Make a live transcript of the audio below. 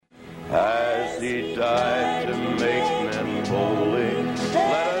he died to make men holy.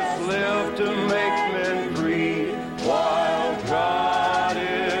 Let us live to make men free while God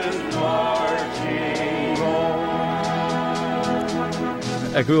is marching on.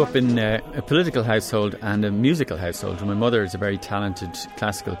 I grew up in a political household and a musical household. My mother is a very talented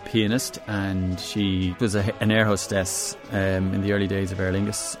classical pianist, and she was an air hostess in the early days of Aer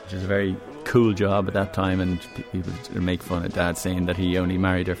Lingus, which was a very cool job at that time, and people would make fun of Dad saying that he only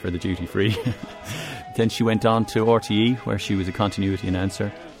married her for the duty free. Then she went on to RTE, where she was a continuity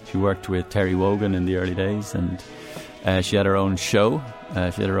announcer. She worked with Terry Wogan in the early days, and she had her own show. She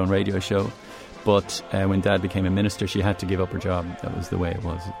had her own radio show. But when Dad became a minister, she had to give up her job. That was the way it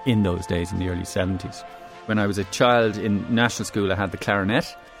was in those days, in the early 70s. When I was a child in national school, I had the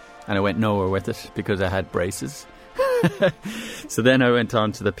clarinet, and I went nowhere with it because I had braces. So then I went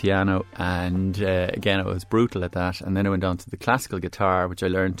on to the piano, and again I was brutal at that. And then I went on to the classical guitar, which I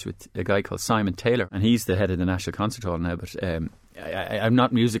learned with a guy called Simon Taylor, and he's the head of the National Concert Hall now. But I'm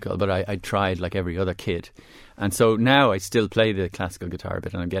not musical, but I tried like every other kid. And so now I still play the classical guitar a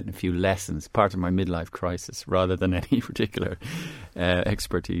bit, and I'm getting a few lessons, part of my midlife crisis rather than any particular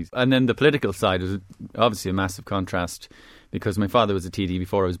expertise. And then the political side is obviously a massive contrast, because my father was a TD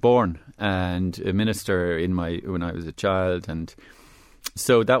before I was born, and a minister when I was a child. And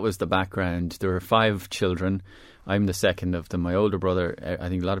so that was the background. There were 5 children. I'm the second of them. My older brother, I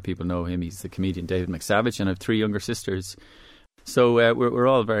think a lot of people know him, he's the comedian David McSavage, and I have 3 younger sisters. So we're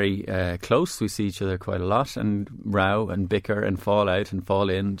all very close. We see each other quite a lot, and row and bicker and fall out and fall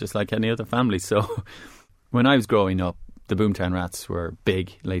in, just like any other family. So when I was growing up, the Boomtown Rats were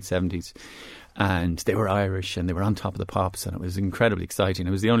big, late 70s, and they were Irish, and they were on Top of the Pops, and it was incredibly exciting.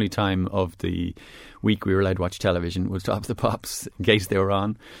 It was the only time of the week we were allowed to watch television was Top of the Pops, in case they were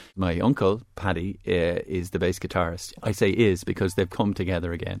on. My uncle, Paddy, is the bass guitarist. I say is because they've come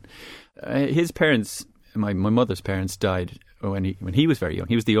together again. His parents, my mother's parents, died when he was very young.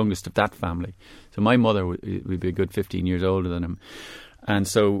 He was the youngest of that family. So my mother would be a good 15 years older than him. And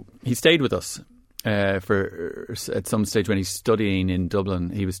so he stayed with us at some stage when he's studying in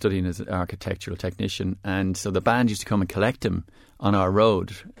Dublin. He was studying as an architectural technician. And so the band used to come and collect him on our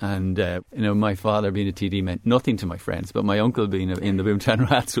road. And, my father being a TD meant nothing to my friends. But my uncle being in the Boomtown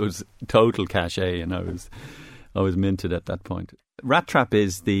Rats was total cachet. And I was minted at that point. Rat Trap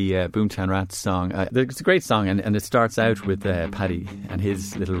is the Boomtown Rats song. It's a great song, and it starts out with Paddy and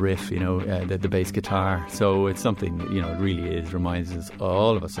his little riff, the bass guitar. So it's something, it really is, reminds us,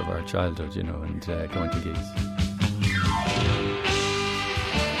 all of us, of our childhood, and going to gigs.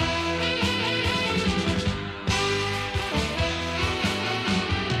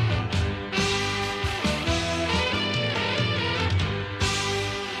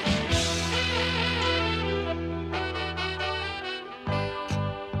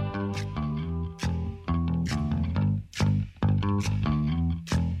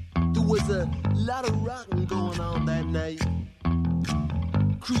 Lot of rockin' going on that night.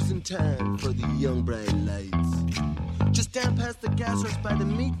 Cruising time for the young bright lights. Just down past the gas works by the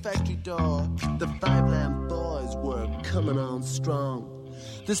meat factory door, the 5-lamp boys were coming on strong.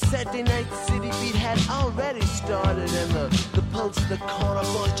 The Saturday night city beat had already started, and the pulse of the corner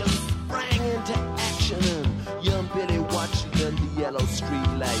boys just sprang into action. And young Billy watched under the yellow street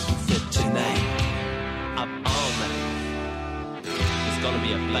light and said, "Tonight, up all night, it's gonna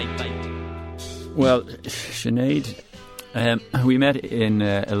be a blight." Well, Sinead, we met in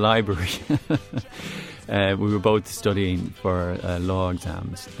a library. We were both studying for law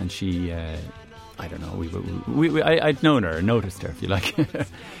exams, and she, I don't know, I'd known her, noticed her, if you like.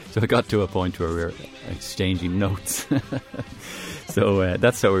 So it got to a point where we were exchanging notes. So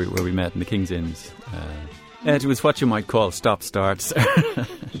that's where we met, in the King's Inns. It was what you might call stop-starts.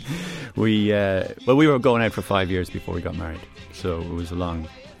 We were going out for 5 years before we got married, so it was a long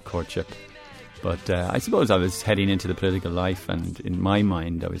courtship. But I suppose I was heading into the political life, and in my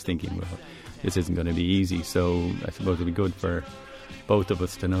mind I was thinking, well, this isn't going to be easy, so I suppose it'd be good for both of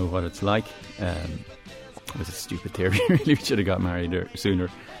us to know what it's like. It was a stupid theory, really. We should have got married sooner.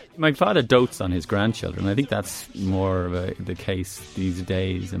 My father dotes on his grandchildren. I think that's more of the case these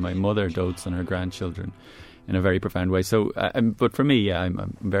days, and my mother dotes on her grandchildren in a very profound way. So, but for me,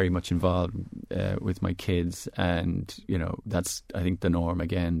 I'm very much involved with my kids, and that's, I think, the norm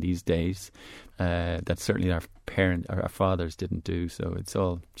again these days. That's certainly our fathers didn't do. So it's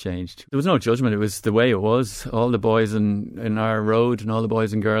all changed. There was no judgment. It was the way it was. All the boys in our road and all the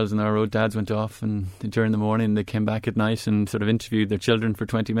boys and girls in our road, dads went off, and during the morning they came back at night and sort of interviewed their children for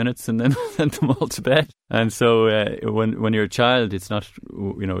 20 minutes and then sent them all to bed. And so when you're a child, it's not,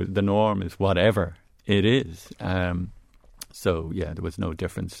 the norm is whatever it is. So yeah, there was no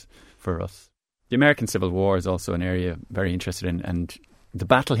difference for us. The American Civil War is also an area I'm very interested in, and the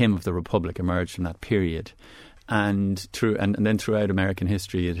Battle Hymn of the Republic emerged from that period. And then throughout American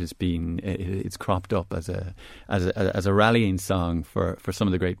history, it's cropped up as a rallying song for some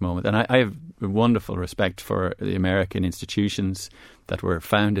of the great moments. And I have a wonderful respect for the American institutions that were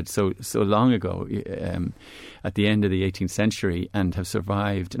founded so long ago, at the end of the 18th century, and have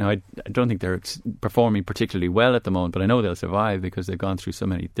survived. Now, I don't think they're performing particularly well at the moment, but I know they'll survive because they've gone through so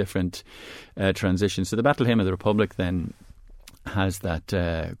many different transitions. So the Battle Hymn of the Republic then has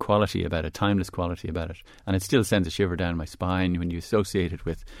that quality about it, timeless quality about it, and it still sends a shiver down my spine when you associate it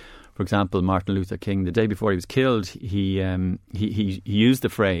with, for example, Martin Luther King. The day before he was killed, he used the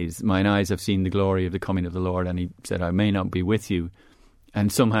phrase, "Mine eyes have seen the glory of the coming of the Lord," and he said, "I may not be with you."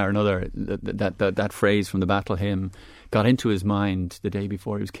 And somehow or another, that phrase from the Battle Hymn got into his mind the day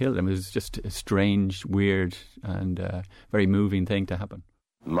before he was killed, and it was just a strange, weird, and very moving thing to happen.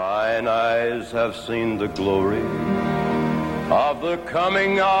 Mine eyes have seen the glory of the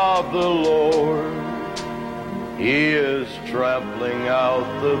coming of the Lord. He is trampling out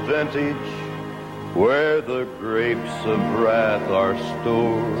the vintage where the grapes of wrath are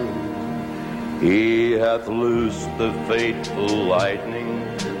stored. He hath loosed the fateful lightning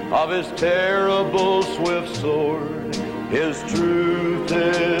of his terrible swift sword. His truth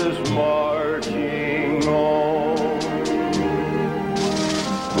is marching on.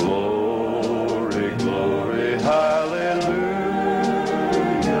 Glory, glory, hallelujah.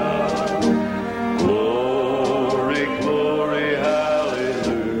 Glory, glory,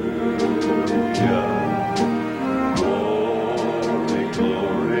 hallelujah. Glory,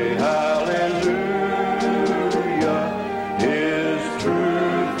 glory, hallelujah. His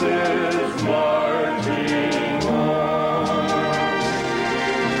truth is marching on.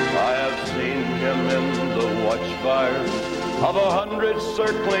 I have seen him in the watchfires of 100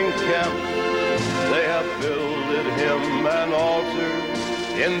 circling camps. They have builded him an altar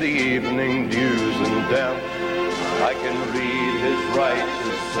in the evening dews and damp. I can read his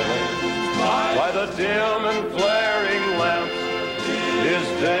righteous sayings by the dim and flaring lamps. His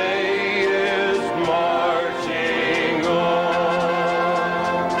day is marching on.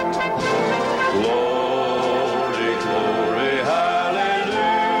 Glory, glory,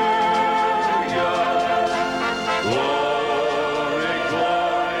 hallelujah. Glory,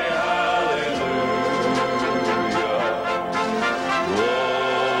 glory, hallelujah. Glory,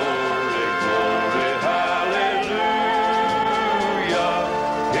 glory, hallelujah.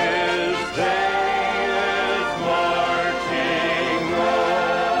 His day is marching on.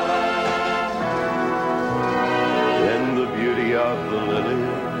 In the beauty of the lilies,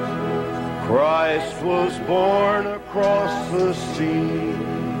 Christ was born across the sea,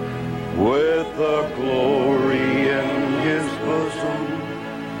 with a glory in his bosom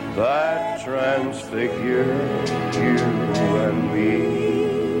that transfigured you and me.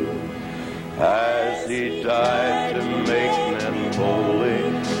 As he died to make men holy,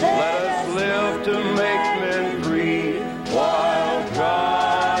 let us live to make men free, while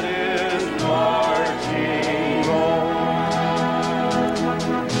God is marching on.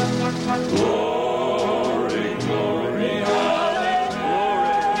 Glory, glory, hallelujah.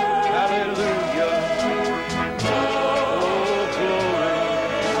 Hallelujah. Oh, glory,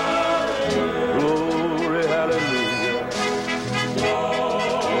 glory, hallelujah.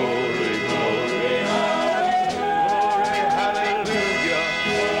 Glory, glory, hallelujah.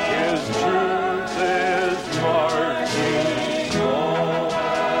 His truth is marching on.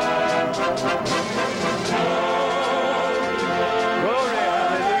 Glory,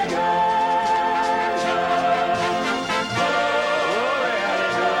 hallelujah. Glory,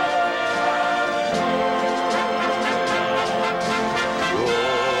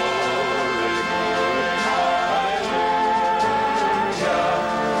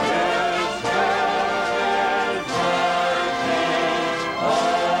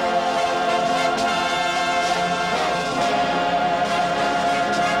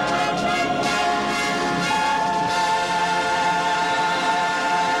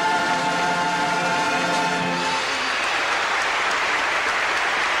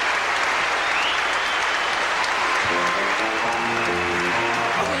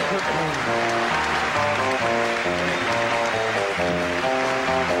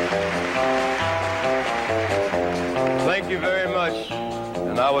 Thank you very much,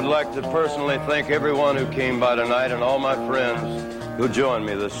 and I would like to personally thank everyone who came by tonight and all my friends who joined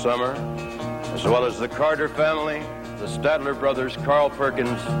me this summer, as well as the Carter family, the Stadler brothers, Carl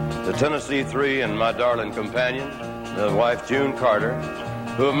Perkins, the Tennessee Three, and my darling companion, the wife June Carter,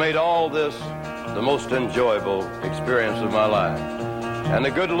 who have made all this the most enjoyable experience of my life. And the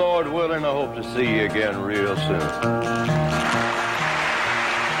good Lord willing, I hope to see you again real soon.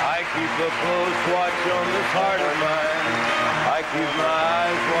 I keep a close watch on this heart of mine. I keep my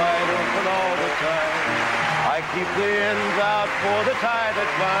eyes wide open all the time. I keep the ends out for the tie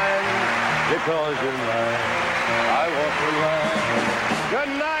that binds. Because you're mine, I walk the line.